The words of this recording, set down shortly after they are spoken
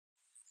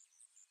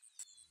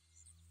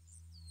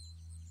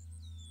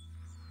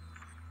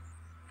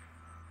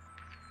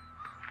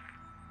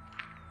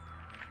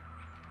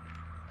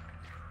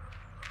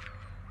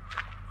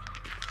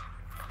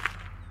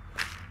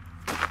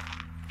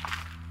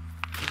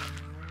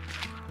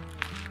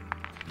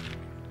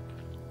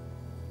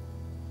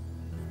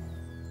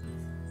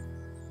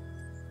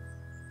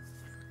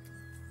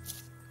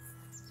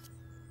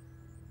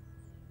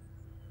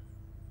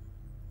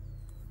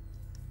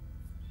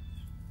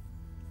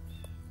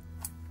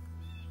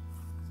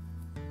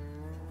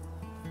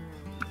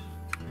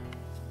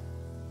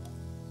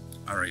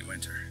All right,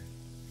 Winter.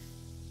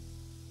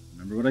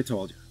 Remember what I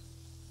told you.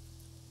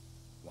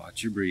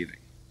 Watch your breathing.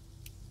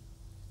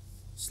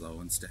 Slow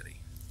and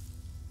steady.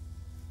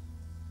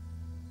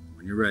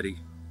 When you're ready,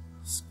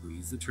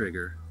 squeeze the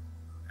trigger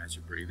as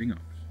you're breathing out.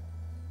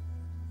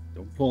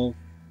 Don't pull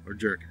or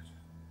jerk it.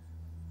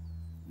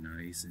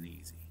 Nice and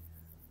easy.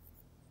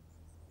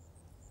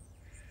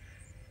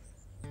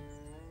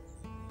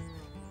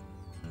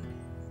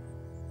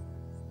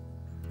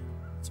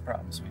 What's the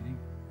problem, sweetie?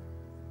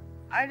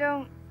 I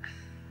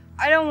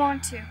don't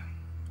want to.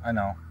 I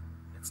know.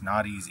 It's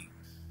not easy.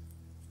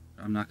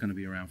 I'm not going to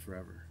be around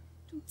forever.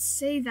 Don't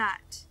say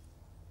that.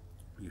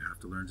 You have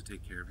to learn to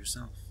take care of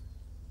yourself.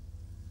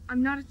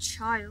 I'm not a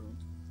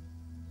child.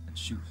 And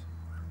shoot.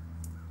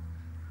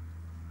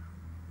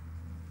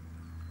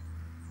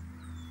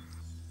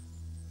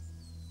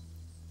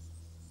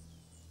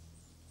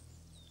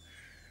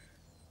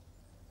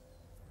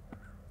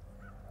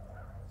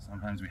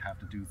 Sometimes we have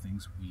to do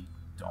things we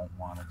don't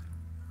want to do.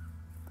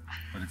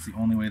 But it's the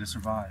only way to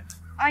survive.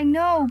 I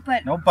know,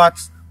 but... No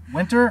buts.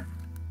 Winter,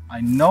 I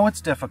know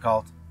it's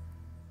difficult,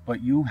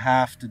 but you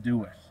have to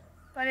do it.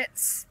 But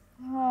it's...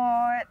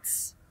 Oh,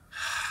 it's...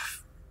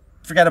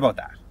 Forget about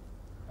that.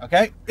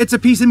 Okay? It's a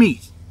piece of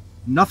meat.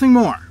 Nothing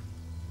more.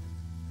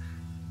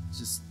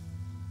 Just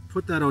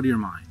put that out of your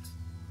mind.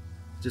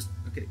 Just,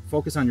 okay,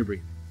 focus on your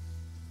breathing.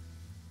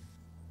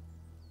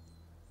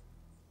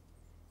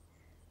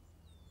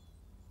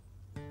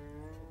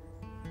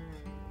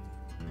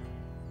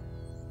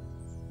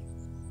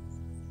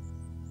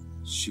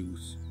 Shoot.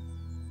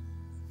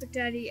 But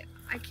Daddy,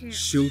 I can't.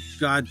 Shoot,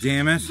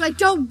 goddammit. I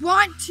don't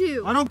want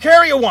to. I don't care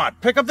what you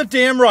want. Pick up the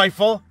damn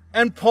rifle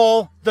and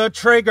pull the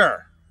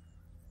trigger.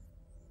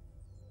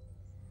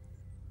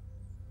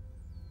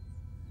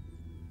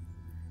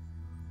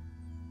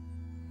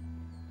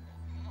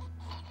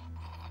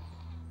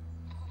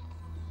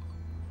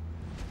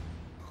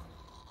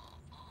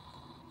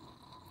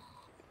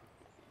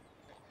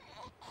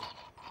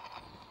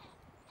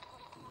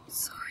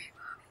 Sorry.